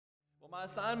My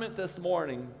assignment this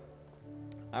morning,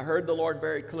 I heard the Lord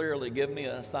very clearly give me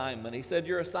an assignment. He said,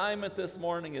 your assignment this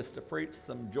morning is to preach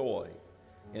some joy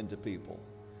into people.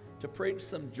 To preach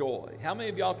some joy. How many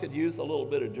of y'all could use a little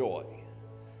bit of joy?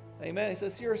 Amen. He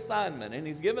says, your assignment. And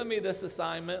he's given me this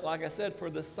assignment, like I said, for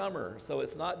the summer. So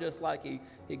it's not just like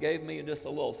he gave me just a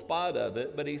little spot of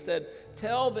it, but he said,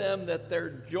 tell them that their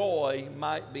joy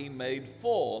might be made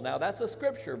full. Now that's a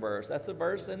scripture verse. That's a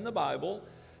verse in the Bible.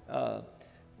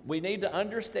 We need to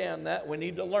understand that. We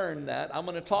need to learn that. I'm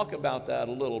going to talk about that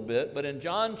a little bit. But in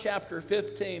John chapter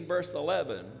 15, verse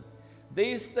 11,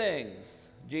 these things,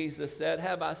 Jesus said,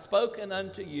 have I spoken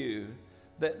unto you,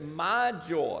 that my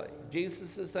joy,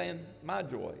 Jesus is saying my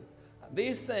joy.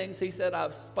 These things, he said,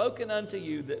 I've spoken unto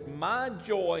you, that my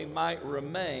joy might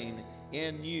remain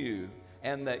in you,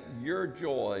 and that your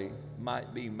joy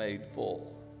might be made full.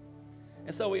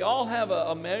 And so we all have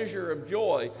a measure of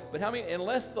joy, but how many,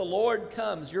 unless the Lord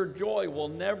comes, your joy will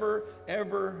never,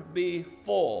 ever be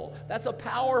full. That's a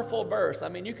powerful verse. I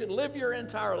mean, you could live your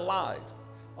entire life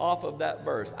off of that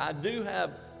verse. I do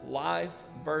have life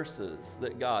verses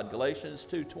that Galatians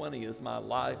 2:20 is my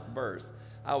life verse.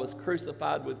 I was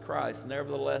crucified with Christ,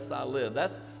 nevertheless I live.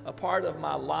 That's a part of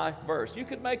my life verse. You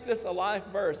could make this a life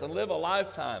verse and live a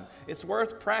lifetime. It's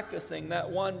worth practicing that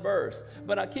one verse.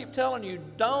 But I keep telling you,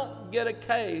 don't get a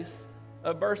case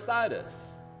of bursitis.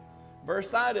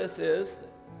 Bursitis is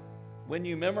when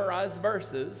you memorize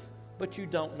verses, but you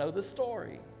don't know the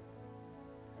story.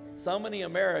 So many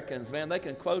Americans, man, they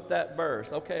can quote that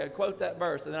verse. Okay, I quote that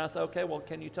verse, and then I say, okay, well,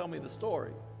 can you tell me the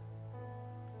story?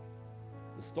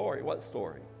 The story? What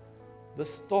story? The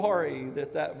story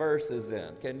that verse is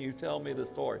in. Can you tell me the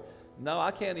story? No,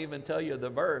 I can't even tell you the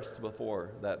verse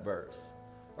before that verse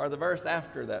or the verse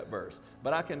after that verse,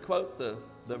 but I can quote the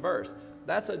verse.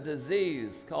 That's a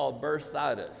disease called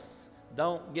bursitis.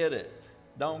 Don't get it.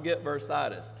 Don't get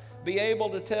bursitis. Be able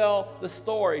to tell the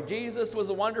story. Jesus was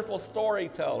a wonderful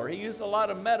storyteller. He used a lot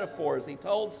of metaphors. He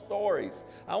told stories.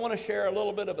 I want to share a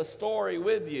little bit of a story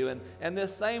with you. And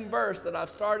this same verse that I've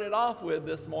started off with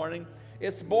this morning,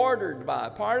 it's bordered by.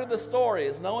 Part of the story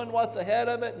is knowing what's ahead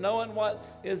of it, knowing what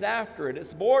is after it.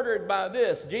 It's bordered by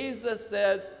this. Jesus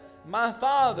says, my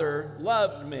Father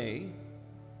loved me.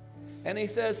 And he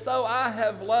says, so I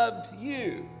have loved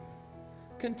you.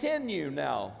 Continue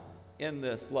now in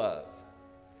this love.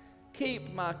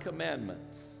 Keep my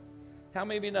commandments. How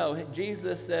many of you know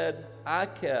Jesus said, I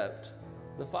kept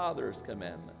the Father's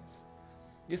commandments?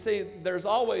 You see, there's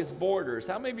always borders.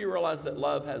 How many of you realize that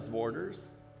love has borders?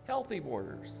 Healthy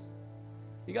borders.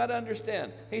 You got to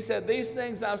understand. He said, these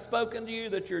things I've spoken to you,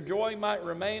 that your joy might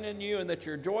remain in you and that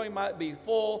your joy might be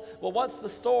full. Well, what's the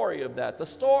story of that? The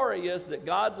story is that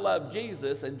God loved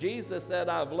Jesus, and Jesus said,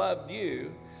 I've loved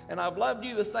you. And I've loved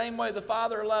you the same way the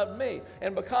Father loved me.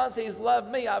 And because he's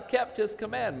loved me, I've kept his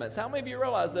commandments. How many of you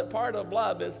realize that part of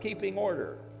love is keeping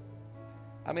order?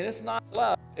 I mean, it's not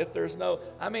love if there's no,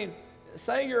 I mean,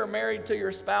 say you're married to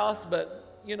your spouse,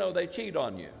 but, you know, they cheat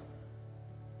on you.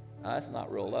 That's not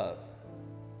real love.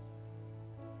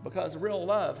 Because real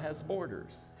love has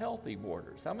borders, healthy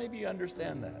borders. How many of you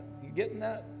understand that? You getting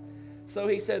that? So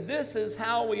he said, this is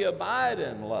how we abide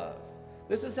in love.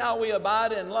 This is how we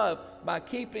abide in love, by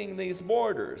keeping these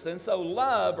borders. And so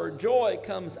love or joy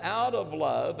comes out of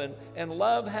love, and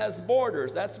love has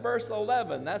borders. That's verse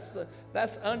 11.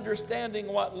 That's understanding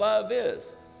what love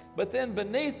is. But then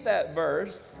beneath that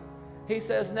verse, he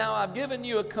says, now I've given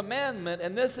you a commandment,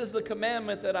 and this is the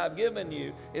commandment that I've given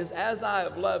you, is as I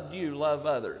have loved you, love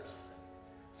others.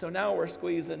 So now we're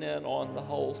squeezing in on the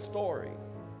whole story.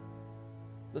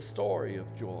 The story of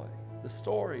joy, the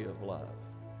story of love.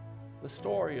 The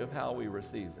story of how we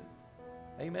receive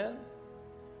it. Amen?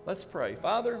 Let's pray.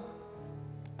 Father,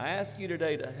 I ask you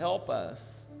today to help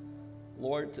us,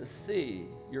 Lord, to see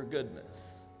your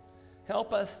goodness.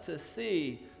 Help us to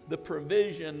see the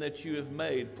provision that you have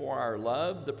made for our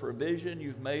love, the provision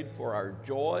you've made for our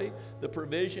joy, the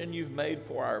provision you've made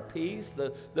for our peace,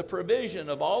 the provision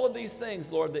of all of these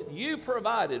things, Lord, that you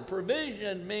provided.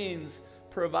 Provision means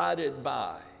provided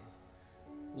by.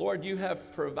 Lord, you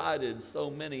have provided so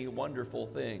many wonderful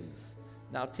things.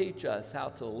 Now teach us how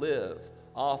to live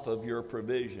off of your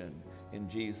provision. In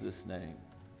Jesus' name,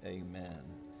 amen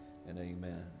and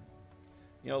amen.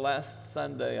 You know, last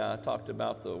Sunday I talked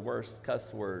about the worst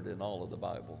cuss word in all of the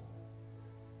Bible.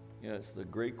 You know, it's the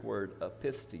Greek word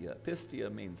apistia.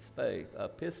 Apistia means faith.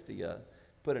 Apistia,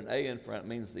 put an A in front,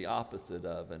 means the opposite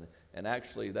of. And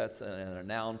actually that's in a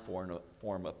noun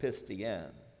form,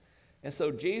 apistian. And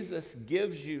so Jesus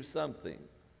gives you something,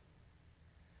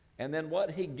 and then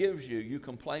what he gives you, you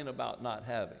complain about not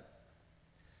having.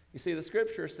 You see, the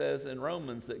Scripture says in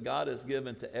Romans that God has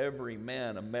given to every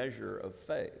man a measure of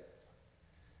faith.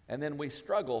 And then we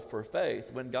struggle for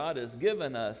faith when God has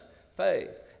given us faith.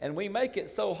 And we make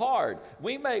it so hard.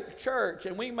 We make church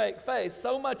and we make faith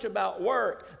so much about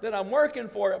work that I'm working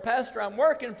for it. Pastor, I'm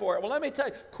working for it. Well, let me tell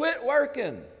you, quit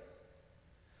working.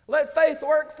 Let faith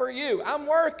work for you. I'm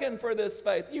working for this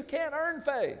faith. You can't earn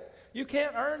faith. You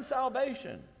can't earn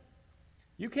salvation.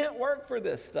 You can't work for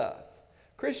this stuff.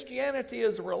 Christianity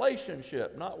is a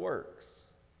relationship, not works.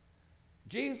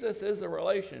 Jesus is a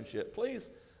relationship. Please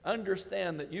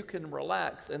understand that you can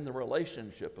relax in the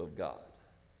relationship of God.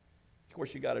 Of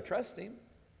course, you got to trust Him.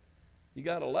 You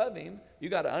got to love Him. You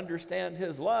got to understand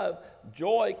His love.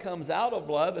 Joy comes out of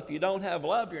love. If you don't have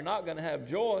love, you're not going to have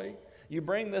joy. You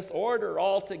bring this order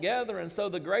all together, and so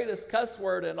the greatest cuss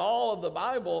word in all of the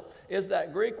Bible is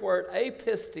that Greek word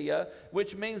apistia,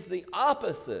 which means the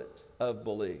opposite of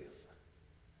belief.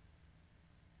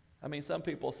 I mean, some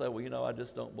people say, well, you know, I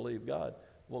just don't believe God.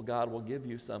 Well, God will give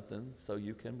you something so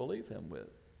you can believe Him with.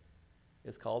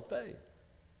 It's called faith.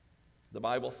 The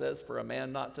Bible says for a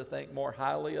man not to think more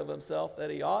highly of himself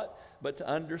than he ought, but to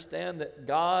understand that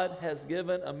God has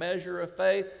given a measure of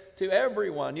faith to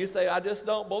everyone. You say, I just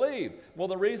don't believe. Well,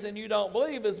 the reason you don't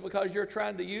believe is because you're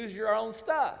trying to use your own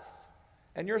stuff,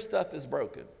 and your stuff is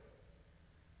broken.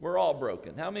 We're all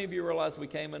broken. How many of you realize we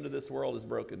came into this world as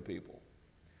broken people?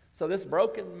 So this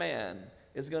broken man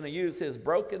is going to use his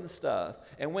broken stuff,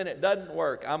 and when it doesn't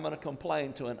work, I'm going to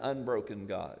complain to an unbroken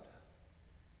God.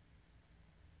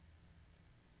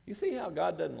 You see how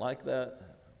God doesn't like that?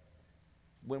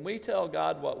 When we tell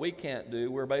God what we can't do,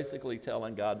 we're basically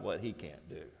telling God what He can't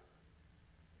do.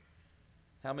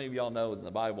 How many of y'all know in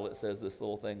the Bible it says this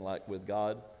little thing like, with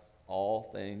God,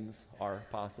 all things are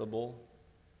possible?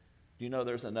 Do you know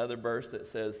there's another verse that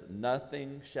says,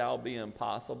 nothing shall be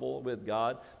impossible with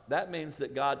God? That means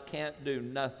that God can't do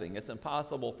nothing. It's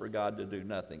impossible for God to do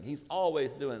nothing. He's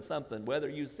always doing something, whether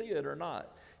you see it or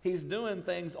not. He's doing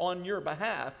things on your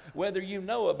behalf, whether you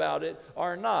know about it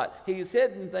or not. He's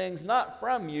hidden things not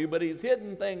from you, but He's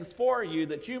hidden things for you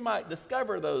that you might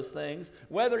discover those things,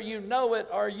 whether you know it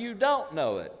or you don't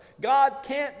know it. God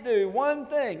can't do one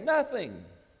thing, nothing.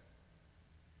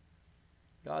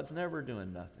 God's never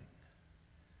doing nothing.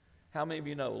 How many of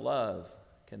you know love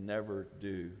can never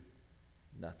do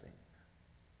nothing?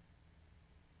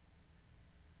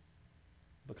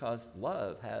 Because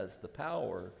love has the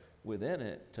power within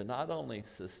it to not only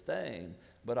sustain,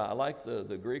 but I like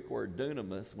the Greek word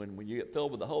dunamis. When you get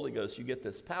filled with the Holy Ghost, you get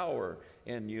this power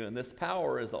in you, and this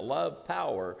power is a love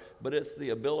power, but it's the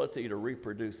ability to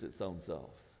reproduce its own self.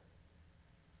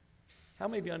 How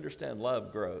many of you understand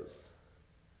love grows?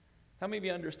 How many of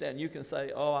you understand you can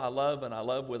say, oh, I love and I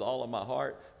love with all of my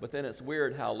heart, but then it's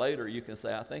weird how later you can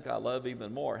say, I think I love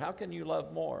even more. How can you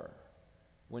love more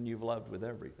when you've loved with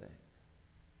everything?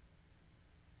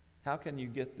 How can you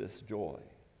get this joy?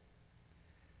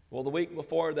 Well, the week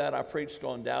before that, I preached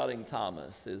on doubting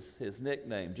Thomas, his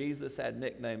nickname. Jesus had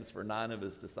nicknames for 9 of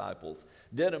His disciples.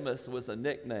 Didymus was a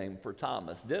nickname for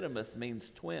Thomas. Didymus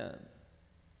means twin.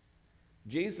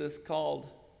 Jesus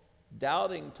called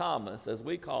doubting Thomas, as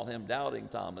we call him doubting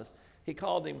Thomas, He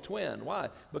called him twin. Why?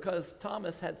 Because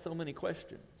Thomas had so many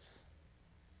questions.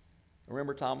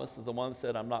 Remember, Thomas is the one that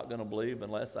said, I'm not going to believe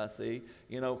unless I see.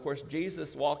 You know, of course,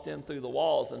 Jesus walked in through the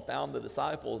walls and found the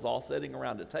disciples all sitting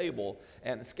around a table,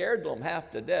 and it scared them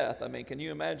half to death. I mean, can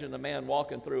you imagine a man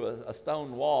walking through a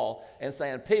stone wall and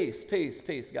saying, peace, peace,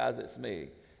 peace, guys, it's me.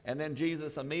 And then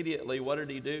Jesus immediately, what did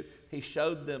He do? He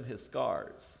showed them His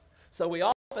scars. So we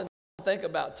often think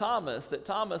about Thomas, that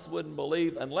Thomas wouldn't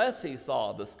believe unless he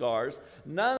saw the scars.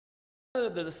 None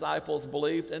of the disciples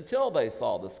believed until they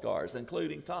saw the scars,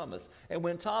 including Thomas. And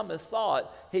when Thomas saw it,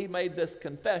 he made this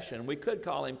confession. We could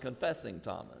call him Confessing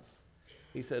Thomas.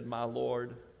 He said, my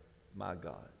Lord, my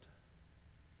God.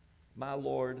 My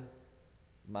Lord,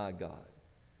 my God.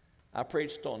 I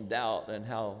preached on doubt and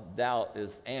how doubt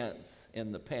is ants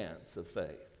in the pants of faith.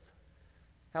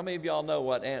 How many of y'all know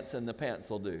what ants in the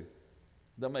pants will do?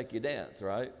 They'll make you dance,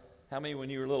 right? How many, when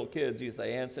you were little kids, you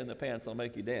say, ants in the pants will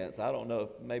make you dance? I don't know if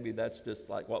maybe that's just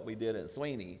like what we did in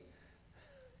Sweeney.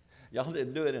 Y'all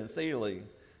didn't do it in Sealy.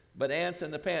 But ants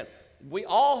in the pants. We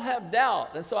all have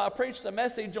doubt. And so I preached a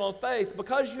message on faith.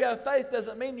 Because you have faith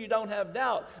doesn't mean you don't have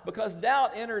doubt. Because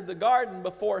doubt entered the garden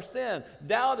before sin.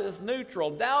 Doubt is neutral.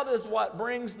 Doubt is what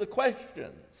brings the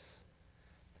questions.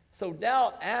 So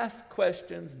doubt asks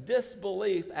questions.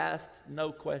 Disbelief asks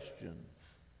no questions.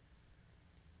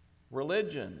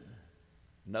 Religion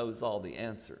knows all the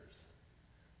answers.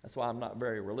 That's why I'm not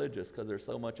very religious, because there's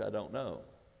so much I don't know.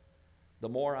 The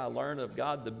more I learn of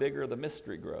God, the bigger the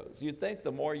mystery grows. You'd think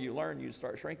the more you learn, you'd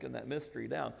start shrinking that mystery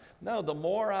down. No, the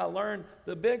more I learn,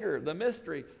 the bigger the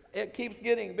mystery. It keeps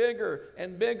getting bigger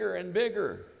and bigger and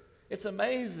bigger. It's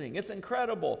amazing. It's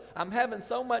incredible. I'm having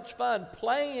so much fun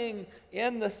playing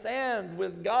in the sand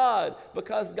with God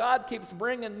because God keeps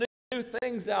bringing new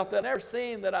things out that I've never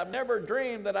seen, that I've never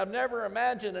dreamed, that I've never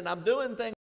imagined, and I'm doing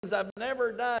things I've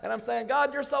never done. And I'm saying,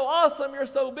 God, you're so awesome. You're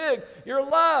so big. Your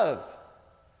love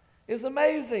is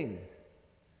amazing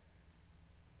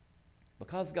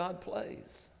because God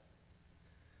plays.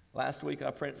 Last week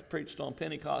I preached on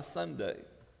Pentecost Sunday,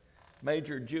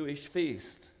 major Jewish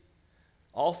feast.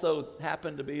 Also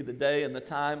happened to be the day and the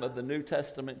time of the New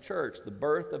Testament church. The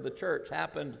birth of the church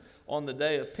happened on the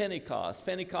day of Pentecost.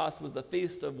 Pentecost was the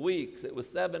Feast of Weeks. It was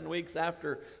 7 weeks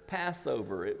after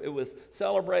Passover. It was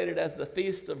celebrated as the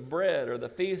Feast of Bread or the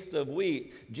Feast of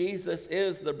Wheat. Jesus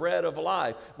is the bread of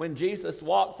life. When Jesus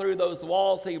walked through those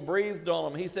walls, he breathed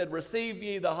on them. He said, "Receive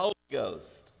ye the Holy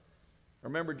Ghost."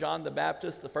 Remember John the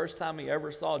Baptist, the first time he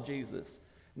ever saw Jesus.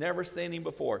 Never seen him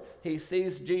before. He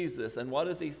sees Jesus, and what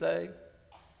does he say?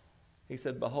 He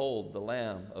said, "Behold, the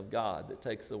Lamb of God that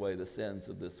takes away the sins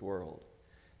of this world."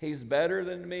 He's better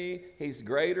than me. He's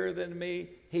greater than me.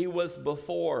 He was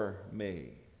before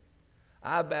me.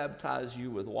 I baptize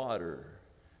you with water,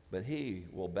 but he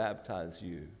will baptize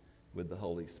you with the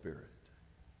Holy Spirit.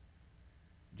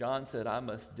 John said, "I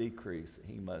must decrease,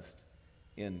 he must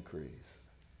increase."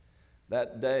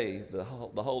 That day, the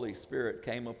Holy Spirit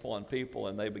came upon people,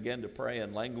 and they began to pray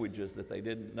in languages that they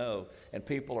didn't know. And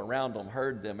people around them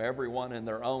heard them, everyone in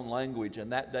their own language.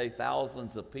 And that day,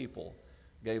 thousands of people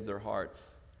gave their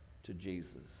hearts to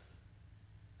Jesus.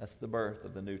 That's the birth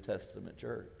of the New Testament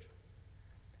church.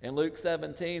 In Luke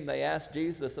 17, they asked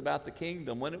Jesus about the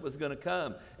kingdom, when it was going to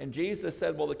come. And Jesus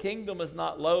said, "Well, the kingdom is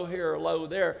not lo here or lo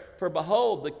there. For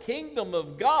behold, the kingdom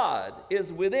of God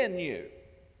is within you."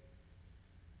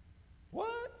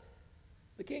 What?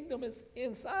 The kingdom is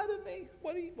inside of me?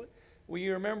 What? Well,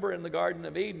 you remember in the Garden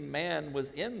of Eden, man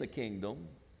was in the kingdom.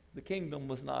 The kingdom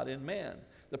was not in man.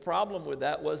 The problem with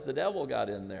that was the devil got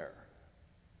in there.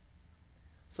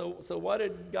 So what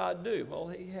did God do? Well,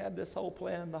 he had this whole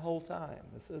plan the whole time.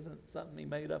 This isn't something he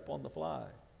made up on the fly.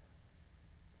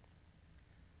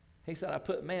 He said, "I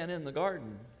put man in the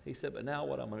garden." He said, "But now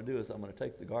what I'm going to do is I'm going to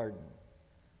take the garden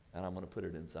and I'm going to put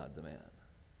it inside the man."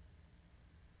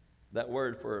 That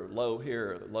word for lo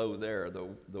here, lo there,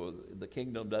 the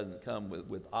kingdom doesn't come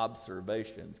with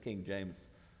observations, King James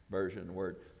Version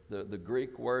word. The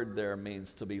Greek word there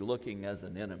means to be looking as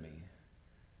an enemy.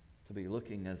 To be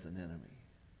looking as an enemy.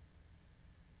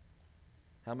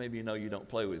 How many of you know you don't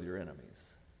play with your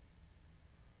enemies?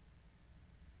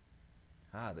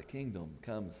 The kingdom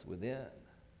comes within.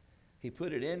 He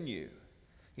put it in you.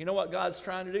 You know what God's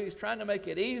trying to do? He's trying to make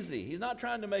it easy. He's not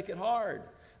trying to make it hard.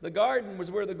 The garden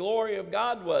was where the glory of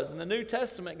God was. In the New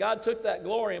Testament, God took that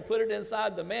glory and put it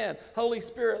inside the man. Holy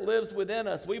Spirit lives within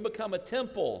us. We become a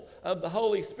temple of the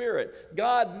Holy Spirit.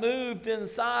 God moved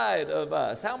inside of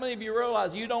us. How many of you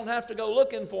realize you don't have to go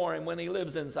looking for him when he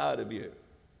lives inside of you?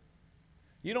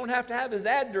 You don't have to have his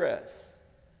address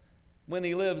when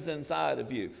he lives inside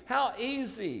of you. How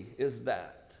easy is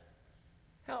that?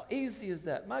 How easy is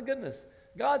that? My goodness.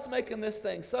 God's making this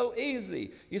thing so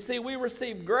easy. You see, we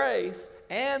received grace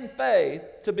and faith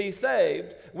to be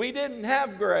saved. We didn't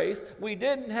have grace. We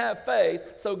didn't have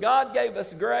faith. So God gave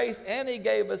us grace and he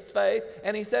gave us faith.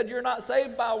 And he said, "You're not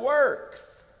saved by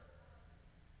works."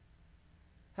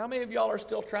 How many of y'all are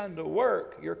still trying to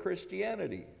work your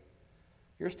Christianity?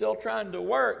 You're still trying to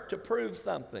work to prove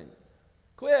something.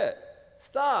 Quit.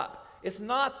 Stop. It's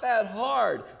not that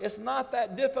hard. It's not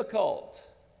that difficult.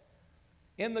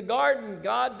 In the garden,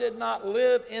 God did not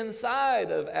live inside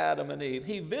of Adam and Eve.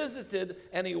 He visited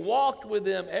and he walked with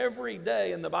them every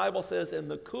day. And the Bible says in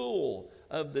the cool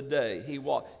of the day, he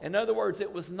walked. In other words,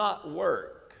 it was not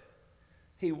work.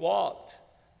 He walked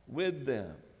with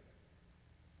them.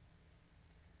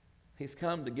 He's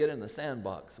come to get in the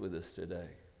sandbox with us today.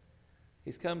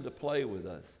 He's come to play with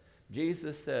us.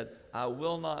 Jesus said, "I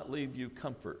will not leave you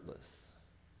comfortless.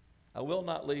 I will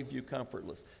not leave you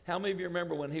comfortless." How many of you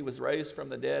remember when he was raised from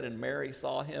the dead and Mary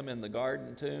saw him in the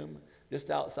garden tomb? Just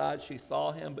outside, she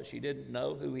saw him, but she didn't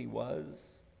know who he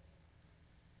was.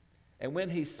 And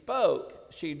when he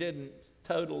spoke, she didn't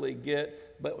totally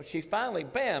get, but she finally,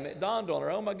 bam, it dawned on her,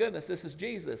 oh my goodness, this is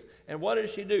Jesus. And what did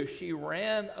she do? She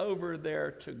ran over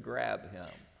there to grab him.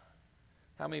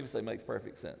 How many of you say it makes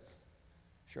perfect sense?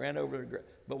 She ran over to grab.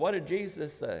 But what did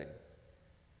Jesus say?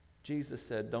 Jesus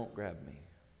said, "Don't grab me.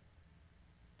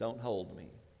 Don't hold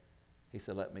me." He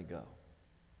said, "Let me go."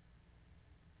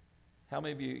 How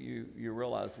many of you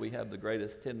realize we have the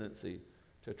greatest tendency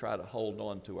to try to hold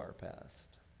on to our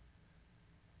past?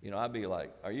 You know, I'd be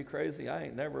like, are you crazy? I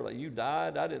ain't never let you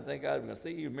died. I didn't think I was going to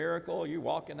see you miracle. You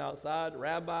walking outside,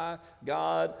 Rabbi,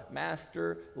 God,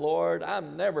 Master, Lord,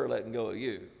 I'm never letting go of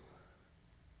you.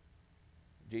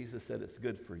 Jesus said, it's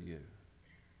good for you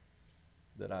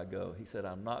that I go. He said,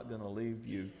 I'm not going to leave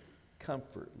you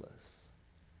comfortless.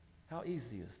 How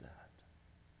easy is that?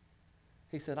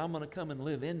 He said, I'm going to come and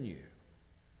live in you.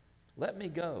 Let me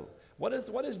go. What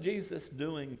is Jesus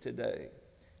doing today?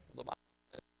 The Bible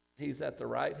says he's at the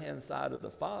right-hand side of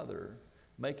the Father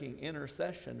making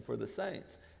intercession for the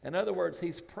saints. In other words,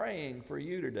 he's praying for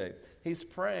you today. He's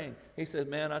praying. He said,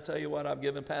 man, I tell you what, I've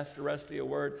given Pastor Rusty a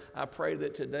word. I pray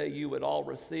that today you would all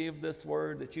receive this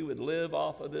word, that you would live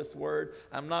off of this word.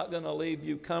 I'm not going to leave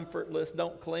you comfortless.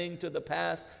 Don't cling to the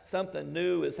past. Something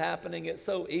new is happening. It's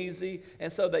so easy.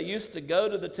 And so they used to go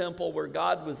to the temple where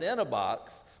God was in a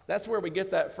box. That's where we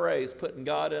get that phrase, putting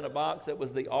God in a box. It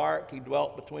was the ark. He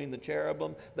dwelt between the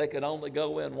cherubim. They could only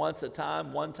go in once a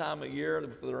time, one time a year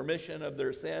for the remission of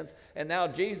their sins. And now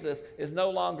Jesus is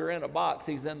no longer in a box.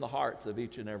 He's in the hearts of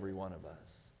each and every one of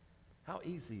us. How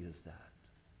easy is that?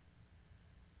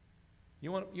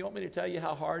 You want me to tell you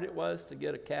how hard it was to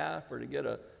get a calf or to get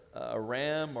a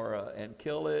ram and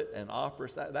kill it and offer?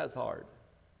 That's hard.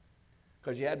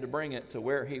 Because you had to bring it to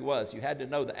where he was. You had to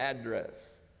know the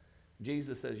address.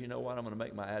 Jesus says, you know what? I'm going to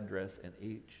make my address in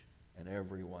each and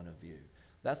every one of you.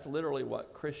 That's literally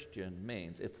what Christian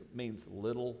means. It means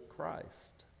little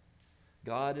Christ.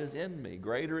 God is in me.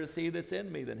 Greater is he that's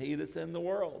in me than he that's in the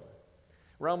world.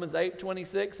 Romans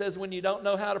 8:26 says, when you don't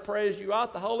know how to pray as you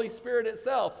ought, the Holy Spirit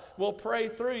itself will pray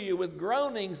through you with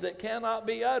groanings that cannot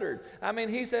be uttered. I mean,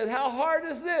 he says, how hard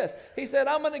is this? He said,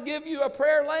 I'm going to give you a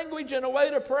prayer language and a way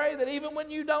to pray that even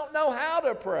when you don't know how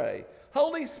to pray,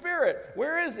 Holy Spirit,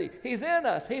 where is he? He's in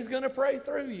us. He's going to pray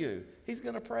through you. He's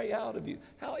going to pray out of you.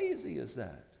 How easy is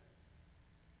that?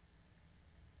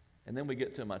 And then we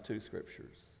get to my two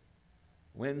scriptures.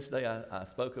 Wednesday, I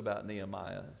spoke about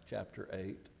Nehemiah chapter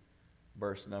 8.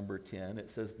 Verse number 10, it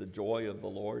says, the joy of the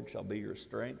Lord shall be your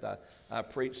strength. I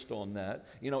preached on that.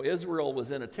 You know, Israel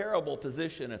was in a terrible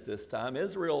position at this time.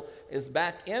 Israel is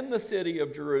back in the city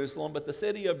of Jerusalem, but the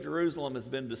city of Jerusalem has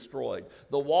been destroyed.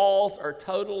 The walls are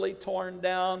totally torn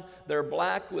down. They're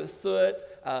black with soot.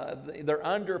 They're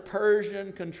under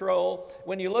Persian control.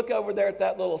 When you look over there at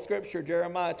that little scripture,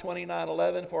 Jeremiah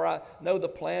 29:11, for I know the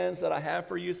plans that I have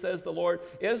for you, says the Lord.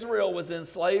 Israel was in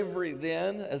slavery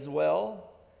then as well.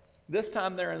 This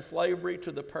time they're in slavery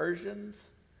to the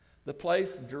Persians. The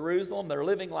place, Jerusalem, they're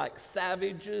living like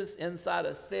savages inside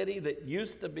a city that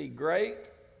used to be great,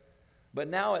 but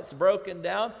now it's broken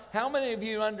down. How many of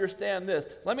you understand this?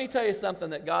 Let me tell you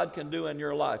something that God can do in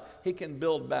your life. He can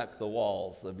build back the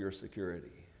walls of your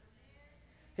security.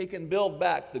 He can build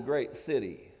back the great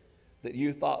city that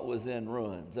you thought was in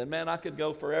ruins. And man, I could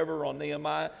go forever on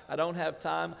Nehemiah. I don't have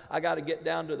time. I got to get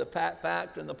down to the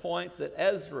fact and the point that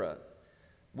Ezra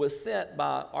was sent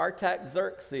by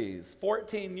Artaxerxes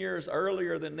 14 years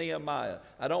earlier than Nehemiah.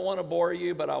 I don't want to bore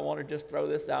you, but I want to just throw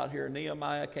this out here.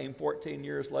 Nehemiah came 14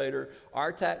 years later.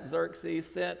 Artaxerxes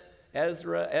sent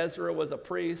Ezra. Ezra was a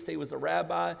priest. He was a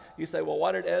rabbi. You say, well,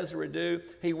 what did Ezra do?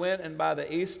 He went and by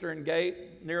the eastern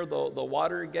gate, near the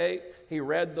water gate, he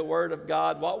read the Word of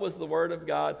God. What was the Word of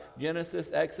God?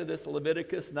 Genesis, Exodus,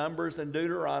 Leviticus, Numbers, and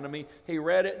Deuteronomy. He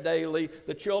read it daily.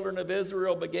 The children of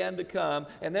Israel began to come,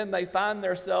 and then they find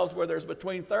themselves where there's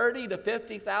between 30 to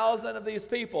 50,000 of these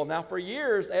people. Now, for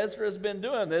years, Ezra's been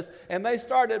doing this, and they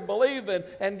started believing,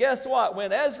 and guess what?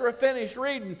 When Ezra finished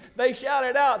reading, they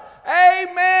shouted out,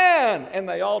 Amen! And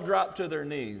they all dropped to their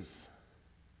knees.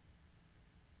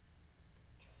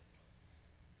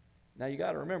 Now you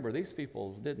got to remember, these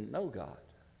people didn't know God.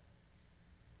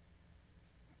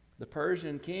 The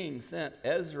Persian king sent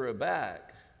Ezra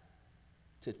back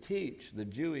to teach the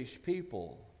Jewish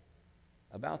people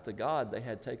about the God they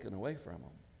had taken away from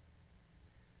them.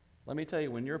 Let me tell you,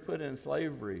 when you're put in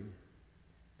slavery,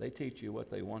 they teach you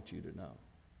what they want you to know.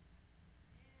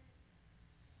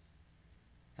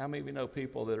 How many of you know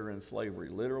people that are in slavery?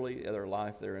 Literally, in their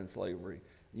life, they're in slavery.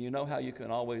 You know how you can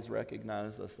always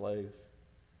recognize a slave?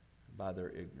 By their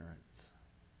ignorance.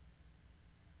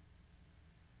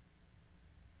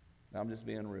 Now, I'm just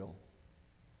being real.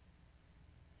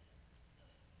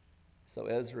 So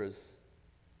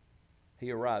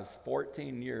he arrives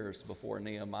 14 years before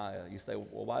Nehemiah. You say,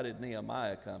 well, why did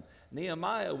Nehemiah come?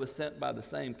 Nehemiah was sent by the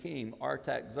same king,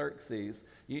 Artaxerxes.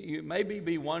 You maybe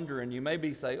be wondering, you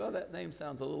maybe say, oh, that name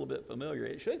sounds a little bit familiar.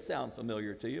 It should sound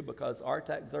familiar to you because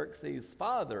Artaxerxes'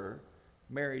 father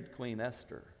married Queen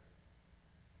Esther.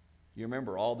 You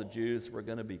remember all the Jews were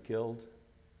going to be killed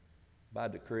by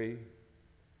decree?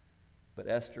 But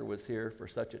Esther was here for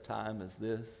such a time as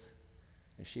this,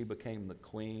 and she became the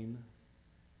queen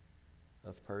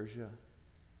of Persia.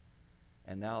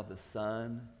 And now the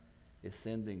Son is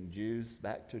sending Jews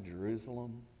back to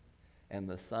Jerusalem. And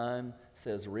the Son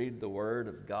says, read the word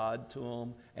of God to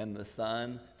them. And the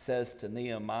Son says to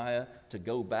Nehemiah to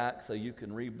go back so you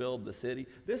can rebuild the city.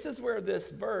 This is where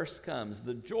this verse comes.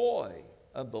 The joy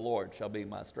of the Lord shall be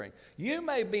my strength. You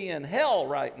may be in hell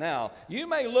right now. You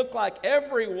may look like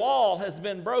every wall has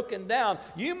been broken down.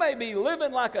 You may be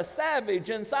living like a savage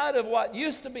inside of what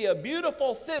used to be a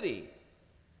beautiful city.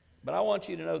 But I want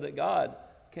you to know that God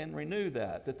can renew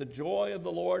that the joy of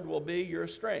the Lord will be your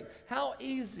strength. How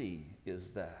easy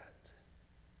is that?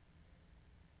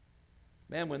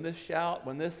 Man, when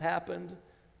this happened,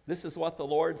 this is what the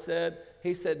Lord said.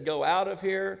 He said, go out of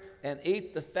here and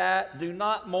eat the fat. Do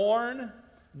not mourn.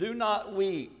 Do not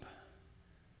weep.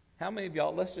 How many of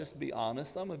y'all, let's just be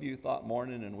honest, some of you thought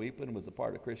mourning and weeping was a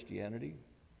part of Christianity.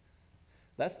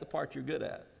 That's the part you're good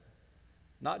at.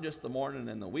 Not just the mourning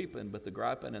and the weeping, but the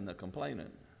griping and the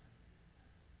complaining.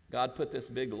 God put this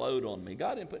big load on me.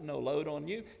 God didn't put no load on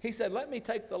you. He said, let me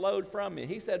take the load from you.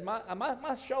 He said, my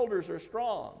shoulders are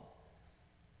strong.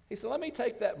 He said, let me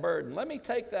take that burden. Let me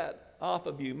take that off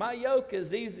of you. My yoke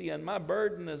is easy and my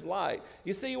burden is light.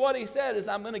 You see, what he said is,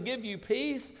 I'm going to give you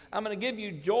peace. I'm going to give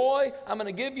you joy. I'm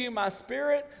going to give you my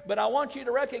spirit. But I want you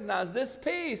to recognize this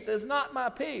peace is not my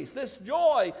peace. This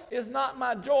joy is not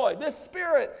my joy. This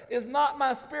spirit is not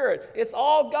my spirit. It's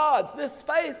all God's. This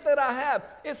faith that I have,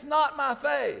 it's not my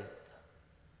faith.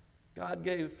 God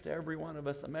gave to every one of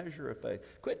us a measure of faith.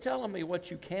 Quit telling me what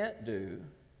you can't do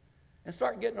and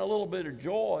start getting a little bit of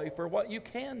joy for what you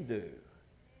can do.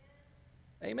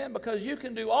 Amen. Because you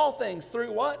can do all things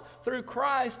through what? Through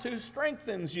Christ who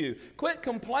strengthens you. Quit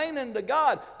complaining to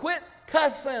God. Quit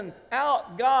cussing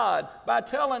out God by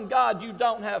telling God you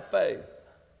don't have faith.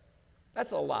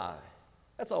 That's a lie.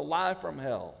 That's a lie from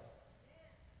hell.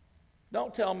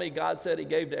 Don't tell me God said he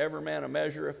gave to every man a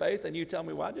measure of faith, and you tell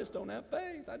me, well, I just don't have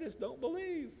faith. I just don't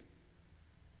believe.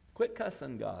 Quit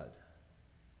cussing God.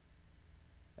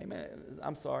 Amen.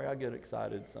 I'm sorry, I get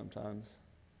excited sometimes.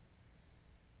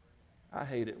 I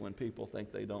hate it when people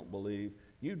think they don't believe.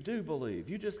 You do believe.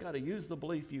 You just got to use the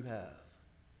belief you have.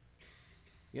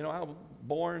 You know how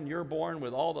you're born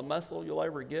with all the muscle you'll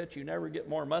ever get. You never get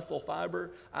more muscle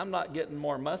fiber. I'm not getting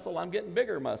more muscle. I'm getting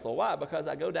bigger muscle. Why? Because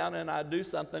I go down and I do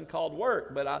something called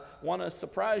work. But I want to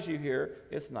surprise you here.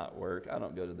 It's not work. I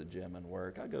don't go to the gym and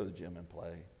work. I go to the gym and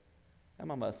play. And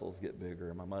my muscles get bigger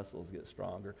and my muscles get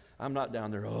stronger. I'm not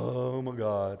down there, oh my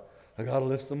God, I got to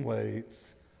lift some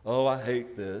weights. Oh, I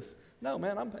hate this. No,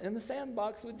 man, I'm in the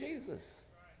sandbox with Jesus.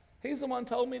 He's the one who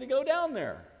told me to go down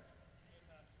there.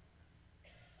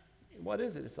 What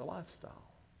is it? It's a lifestyle.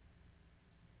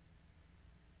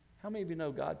 How many of you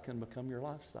know God can become your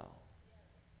lifestyle?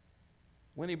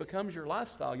 When he becomes your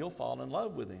lifestyle, you'll fall in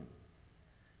love with him.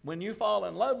 When you fall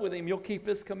in love with him, you'll keep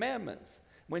his commandments.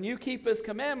 When you keep his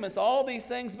commandments, all these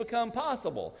things become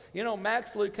possible. You know,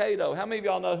 Max Lucado. How many of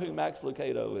y'all know who Max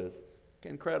Lucado is?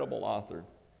 Incredible author.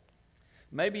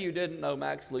 Maybe you didn't know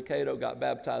Max Lucado got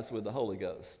baptized with the Holy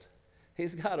Ghost.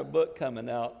 He's got a book coming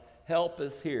out, Help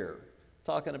Is Here,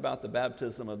 talking about the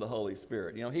baptism of the Holy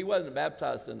Spirit. You know, he wasn't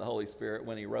baptized in the Holy Spirit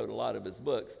when he wrote a lot of his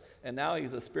books, and now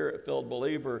he's a Spirit-filled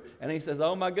believer, and he says,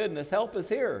 oh my goodness, help is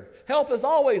here. Help has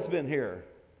always been here.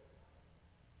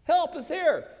 Help is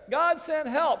here. God sent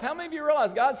help. How many of you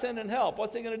realize God's sending help?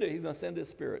 What's he going to do? He's going to send his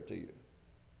Spirit to you.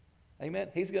 Amen.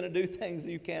 He's going to do things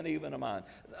you can't even imagine.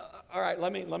 All right,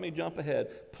 let me jump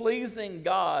ahead. Pleasing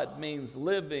God means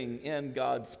living in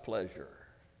God's pleasure.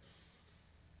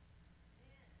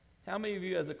 How many of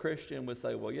you as a Christian would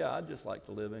say, well, yeah, I'd just like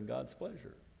to live in God's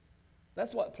pleasure?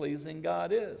 That's what pleasing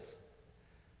God is.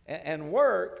 And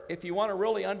work, if you want to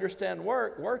really understand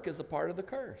work is a part of the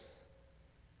curse.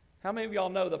 How many of y'all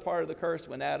know the part of the curse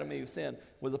when Adam and Eve sinned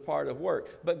was a part of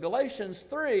work? But Galatians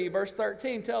 3, verse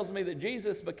 13 tells me that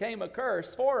Jesus became a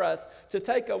curse for us to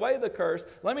take away the curse.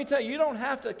 Let me tell you, you don't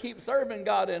have to keep serving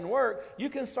God in work. You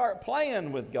can start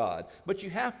playing with God. But you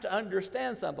have to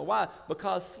understand something. Why?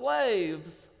 Because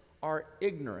slaves are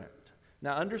ignorant.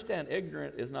 Now understand,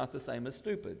 ignorant is not the same as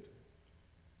stupid.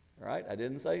 All right? I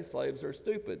didn't say slaves are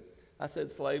stupid. I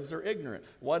said slaves are ignorant.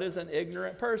 What is an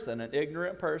ignorant person? An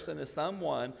ignorant person is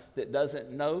someone that doesn't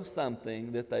know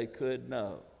something that they could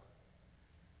know.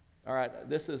 All right,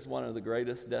 this is one of the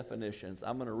greatest definitions.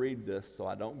 I'm going to read this so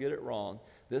I don't get it wrong.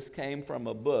 This came from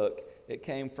a book. It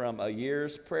came from a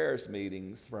year's prayers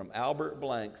meetings from Albert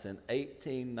Blanks in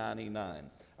 1899.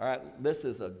 All right, this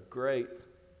is a great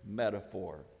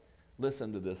metaphor.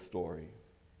 Listen to this story.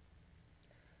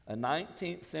 A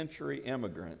 19th century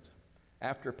immigrant,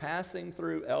 after passing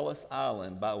through Ellis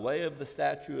Island by way of the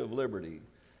Statue of Liberty,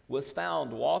 was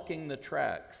found walking the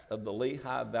tracks of the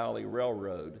Lehigh Valley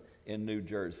Railroad in New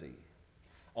Jersey.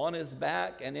 On his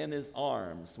back and in his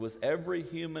arms was every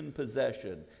human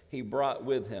possession he brought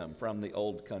with him from the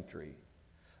old country.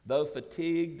 Though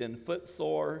fatigued and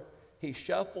footsore, he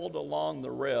shuffled along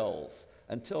the rails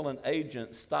until an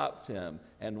agent stopped him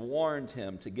and warned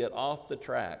him to get off the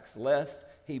tracks, lest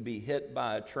he be hit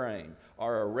by a train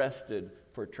or arrested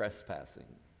for trespassing.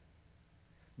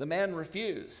 The man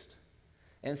refused.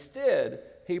 Instead,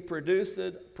 he produced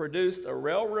a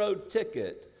railroad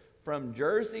ticket from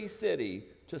Jersey City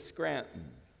to Scranton.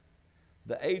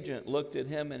 The agent looked at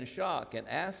him in shock and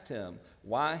asked him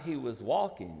why he was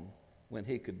walking when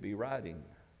he could be riding.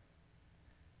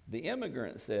 The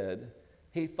immigrant said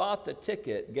he thought the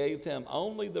ticket gave him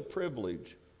only the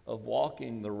privilege of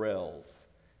walking the rails.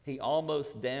 He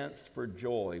almost danced for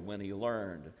joy when he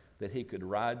learned that he could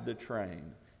ride the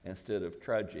train instead of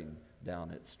trudging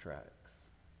down its tracks.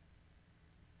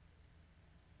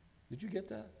 Did you get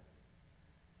that?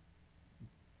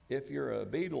 If you're a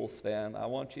Beatles fan, I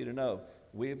want you to know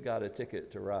we've got a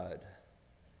ticket to ride.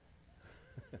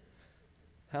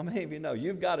 How many of you know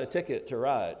you've got a ticket to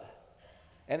ride?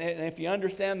 And if you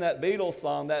understand that Beatles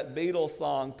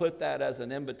song, put that as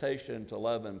an invitation to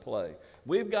love and play.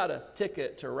 We've got a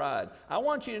ticket to ride. I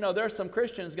want you to know there's some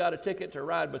Christians got a ticket to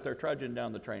ride, but they're trudging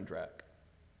down the train track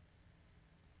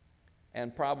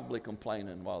and probably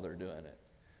complaining while they're doing it.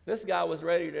 This guy was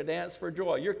ready to dance for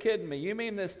joy. You're kidding me. You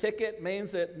mean this ticket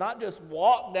means that not just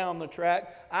walk down the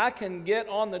track, I can get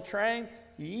on the train?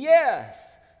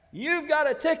 Yes, you've got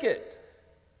a ticket.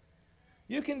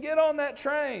 You can get on that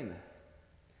train.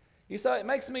 You say, it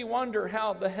makes me wonder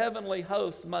how the heavenly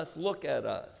host must look at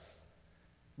us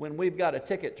when we've got a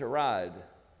ticket to ride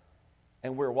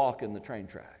and we're walking the train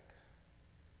track.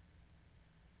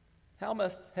 How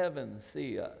must heaven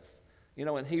see us? You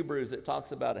know, in Hebrews, it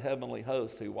talks about a heavenly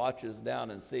host who watches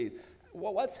down and sees.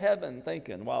 Well, what's heaven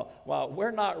thinking while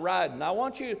we're not riding? I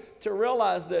want you to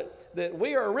realize that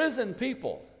we are risen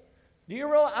people. Do you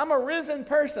realize I'm a risen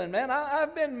person, man?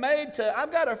 I've been made to,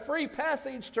 I've got a free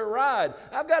passage to ride.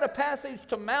 I've got a passage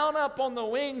to mount up on the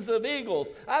wings of eagles.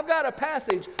 I've got a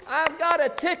passage. I've got a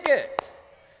ticket.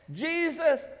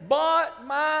 Jesus bought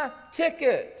my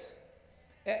ticket.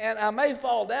 And I may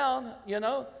fall down, you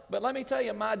know, but let me tell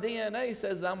you, my DNA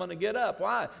says I'm going to get up.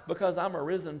 Why? Because I'm a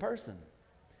risen person.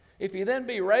 If you then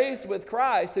be raised with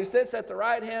Christ, who sits at the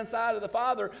right-hand side of the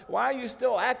Father, why are you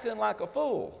still acting like a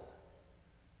fool?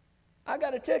 I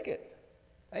got a ticket.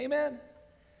 Amen?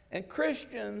 And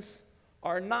Christians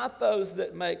are not those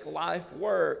that make life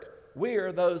work. We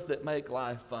are those that make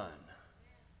life fun.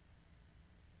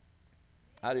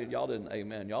 Y'all didn't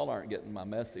amen. Y'all aren't getting my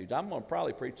message. I'm going to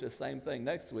probably preach this same thing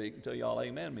next week until y'all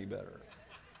amen me better.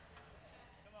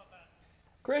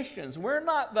 Christians, we're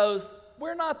not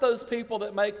those people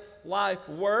that make life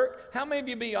work. How many of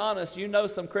you, be honest, you know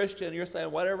some Christian, you're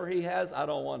saying, whatever he has, I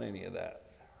don't want any of that.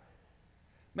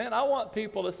 Man, I want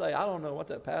people to say, I don't know what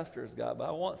that pastor's got, but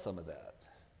I want some of that.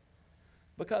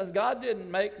 Because God didn't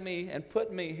make me and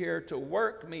put me here to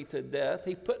work me to death.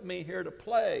 He put me here to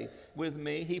play with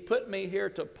me. He put me here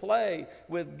to play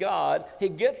with God. He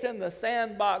gets in the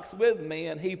sandbox with me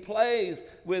and he plays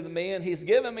with me, and he's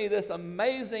given me this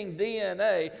amazing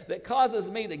DNA that causes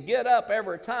me to get up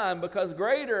every time, because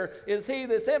greater is he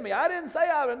that's in me. I didn't say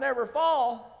I would never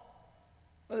fall.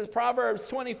 This is Proverbs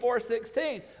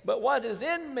 24:16. But what is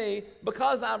in me,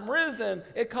 because I'm risen,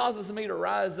 it causes me to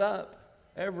rise up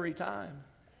every time.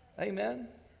 Amen?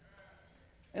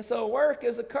 And so work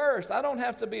is a curse. I don't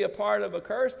have to be a part of a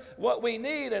curse. What we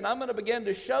need, and I'm going to begin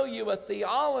to show you a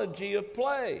theology of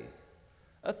play,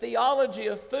 a theology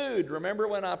of food. Remember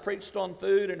when I preached on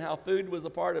food and how food was a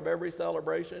part of every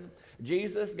celebration?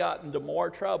 Jesus got into more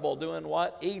trouble doing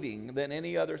what? Eating, than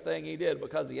any other thing he did,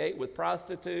 because he ate with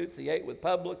prostitutes, he ate with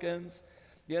publicans.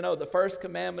 You know, the first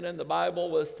commandment in the Bible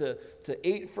was to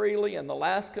eat freely, and the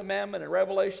last commandment in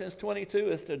Revelation 22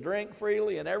 is to drink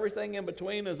freely, and everything in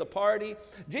between is a party.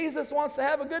 Jesus wants to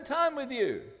have a good time with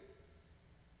you.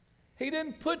 He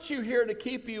didn't put you here to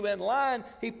keep you in line.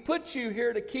 He put you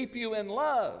here to keep you in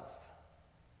love.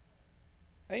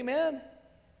 Amen?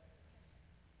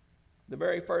 The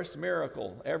very first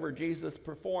miracle ever Jesus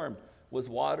performed was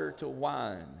water to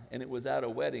wine, and it was at a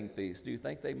wedding feast. Do you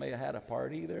think they may have had a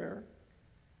party there?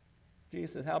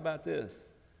 Jesus said, how about this?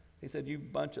 He said, you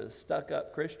bunch of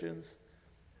stuck-up Christians,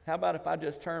 how about if I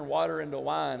just turn water into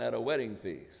wine at a wedding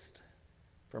feast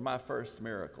for my first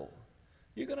miracle?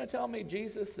 You're going to tell me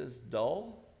Jesus is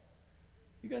dull?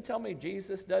 You're going to tell me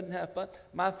Jesus doesn't have fun?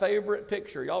 My favorite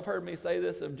picture, y'all have heard me say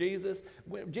this of Jesus.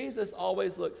 Jesus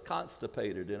always looks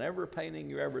constipated in every painting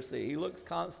you ever see. He looks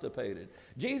constipated.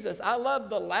 Jesus, I love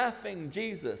the laughing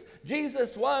Jesus.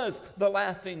 Jesus was the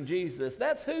laughing Jesus.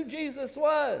 That's who Jesus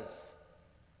was.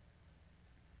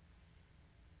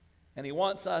 And he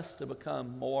wants us to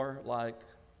become more like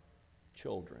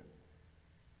children.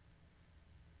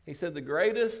 He said, the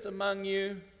greatest among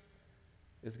you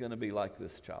is going to be like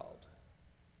this child.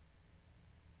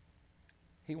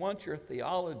 He wants your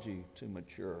theology to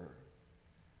mature.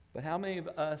 But how many of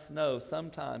us know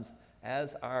sometimes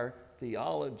as our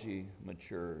theology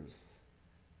matures,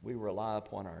 we rely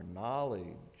upon our knowledge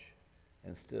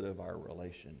instead of our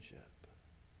relationship?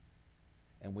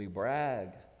 And we brag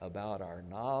about our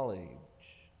knowledge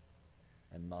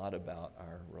and not about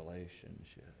our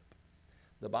relationship.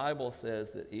 The Bible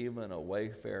says that even a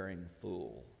wayfaring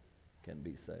fool can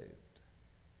be saved.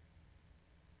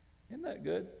 Isn't that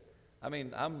good? I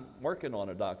mean, I'm working on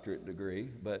a doctorate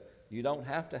degree, but you don't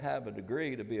have to have a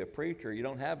degree to be a preacher. You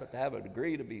don't have to have a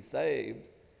degree to be saved.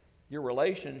 Your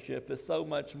relationship is so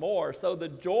much more. So the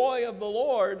joy of the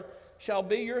Lord shall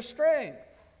be your strength.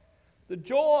 The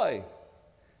joy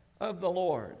of the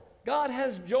Lord. God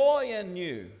has joy in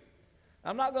you.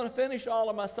 I'm not going to finish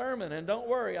all of my sermon, and don't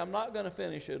worry, I'm not going to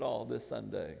finish it all this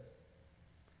Sunday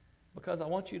because I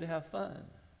want you to have fun.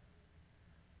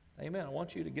 Amen. I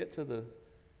want you to get to the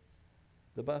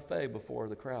buffet before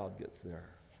the crowd gets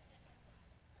there.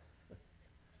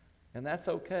 And that's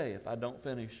okay if I don't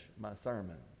finish my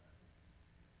sermon.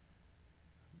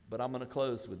 But I'm going to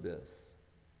close with this.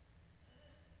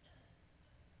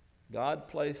 God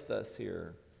placed us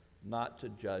here not to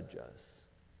judge us,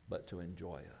 but to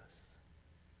enjoy us.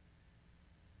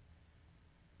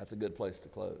 That's a good place to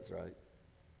close, right?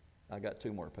 I got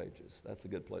 2 more pages. That's a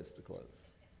good place to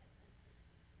close.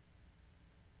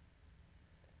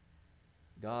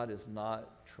 God is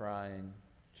not trying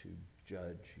to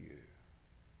judge you.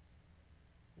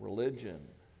 Religion,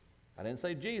 I didn't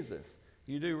say Jesus.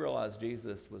 You do realize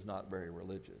Jesus was not very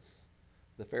religious.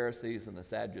 The Pharisees and the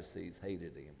Sadducees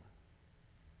hated him.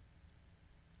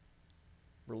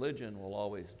 Religion will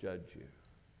always judge you.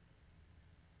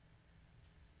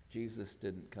 Jesus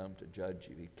didn't come to judge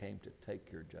you. He came to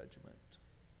take your judgment.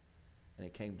 And he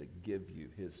came to give you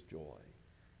his joy,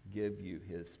 give you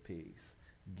his peace,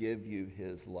 give you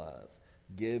his love,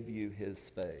 give you his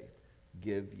faith,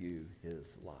 give you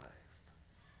his life.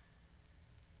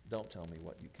 Don't tell me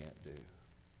what you can't do.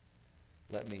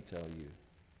 Let me tell you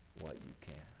what you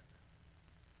can.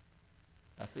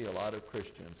 I see a lot of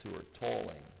Christians who are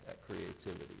toiling at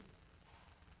creativity,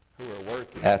 who are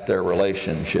working at their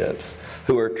relationships,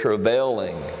 who are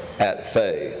travailing at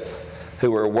faith,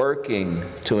 who are working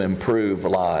to improve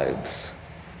lives.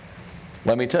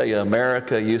 Let me tell you,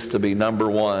 America used to be number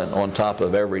 1 on top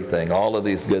of everything. All of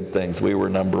these good things, we were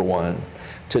number 1.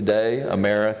 Today,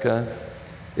 America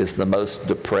is the most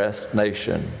depressed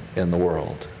nation in the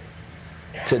world.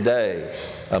 Today,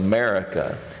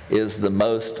 America is the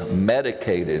most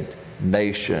medicated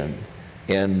nation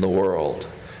in the world.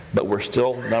 But we're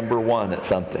still number 1 at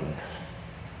something.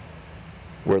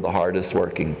 We're the hardest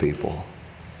working people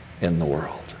in the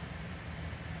world.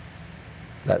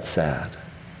 That's sad.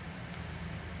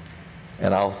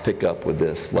 And I'll pick up with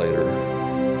this later.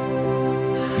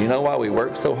 You know why we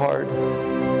work so hard?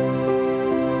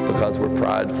 Because we're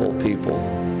prideful people.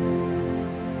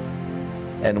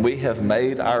 And we have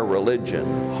made our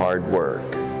religion hard work.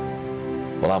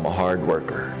 Well, I'm a hard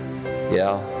worker.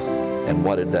 Yeah? And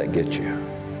what did that get you?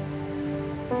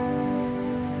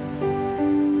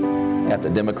 At the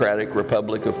Democratic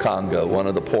Republic of Congo, one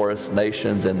of the poorest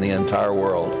nations in the entire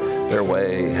world, they're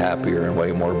way happier and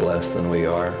way more blessed than we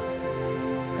are.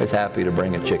 They're happy to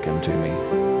bring a chicken to me.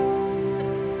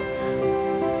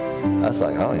 I was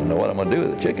like, I don't even know what I'm going to do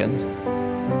with the chicken.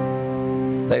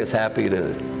 They was happy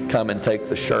to come and take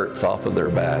the shirts off of their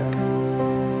back,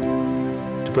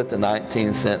 to put the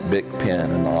 19-cent Bic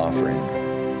pen in the offering.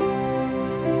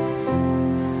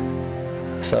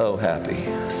 So happy,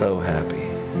 so happy.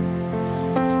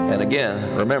 And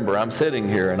again, remember, I'm sitting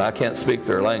here and I can't speak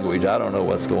their language. I don't know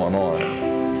what's going on.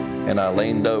 And I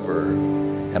leaned over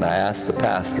and I asked the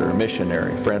pastor, a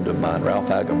missionary, friend of mine, Ralph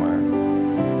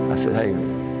Hagemeyer. I said, hey,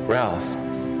 Ralph,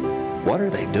 what are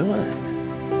they doing?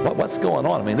 What's going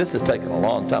on? I mean, this is taking a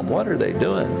long time. What are they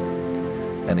doing?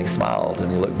 And he smiled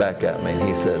and he looked back at me and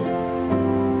he said,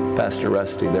 Pastor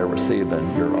Rusty, they're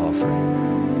receiving your offering.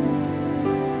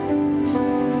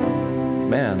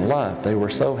 Man, love, they were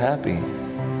so happy.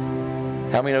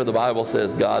 How many know the Bible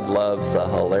says God loves a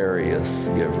hilarious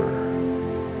giver?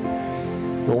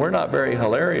 Well, we're not very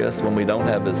hilarious when we don't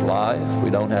have His life, we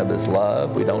don't have His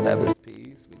love, we don't have His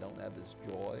peace, we don't have His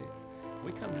joy.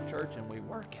 We come to church and we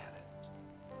work at it.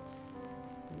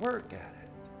 Work at it.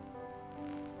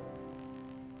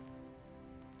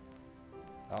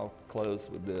 I'll close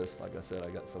with this. Like I said, I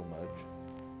got so much.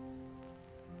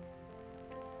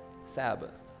 Sabbath,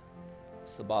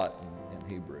 Sabbat in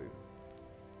Hebrew,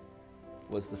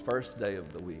 was the first day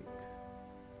of the week,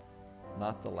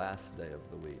 not the last day of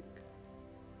the week.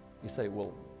 You say,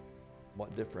 well,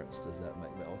 what difference does that make?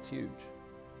 Well, it's huge.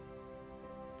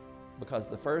 Because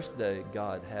the first day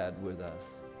God had with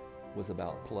us was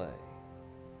about play.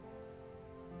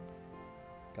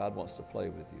 God wants to play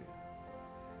with you.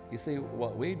 You see,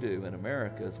 what we do in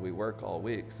America is we work all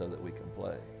week so that we can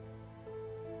play.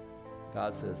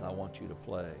 God says, I want you to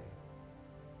play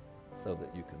so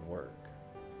that you can work.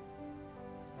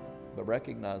 But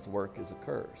recognize work is a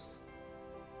curse.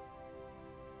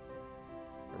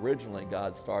 Originally,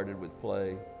 God started with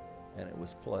play, and it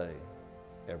was play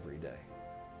every day.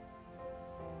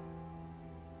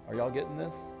 Are y'all getting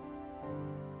this?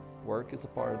 Work is a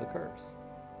part of the curse.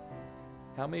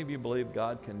 How many of you believe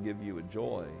God can give you a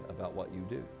joy about what you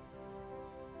do?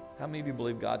 How many of you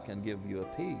believe God can give you a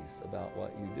peace about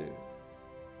what you do?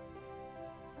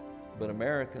 But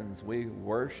Americans, we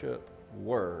worship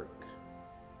work,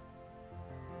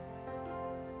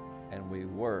 and we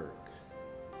work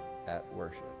at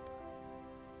worship.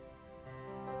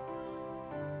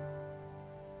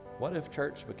 What if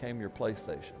church became your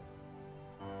PlayStation?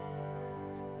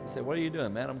 You say, what are you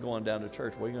doing? Man, I'm going down to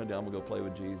church. What are you going to do? I'm going to go play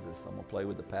with Jesus. I'm going to play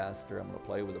with the pastor. I'm going to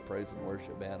play with the praise and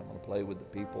worship band. I'm going to play with the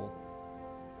people.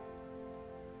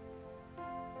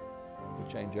 It would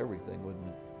change everything, wouldn't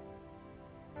it?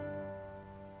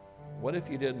 What if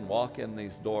you didn't walk in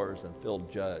these doors and feel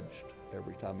judged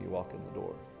every time you walk in the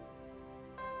door?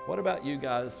 What about you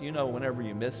guys? You know, whenever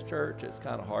you miss church, it's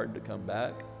kind of hard to come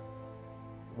back.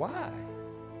 Why?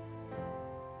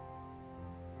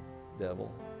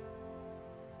 Devil.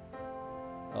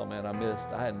 Oh man, I missed.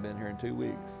 I hadn't been here in 2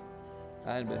 weeks.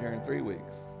 I hadn't been here in 3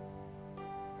 weeks.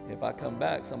 If I come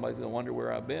back, somebody's going to wonder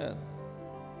where I've been.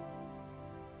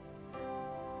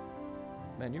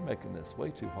 Man, you're making this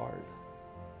way too hard.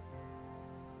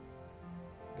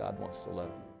 God wants to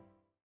love you.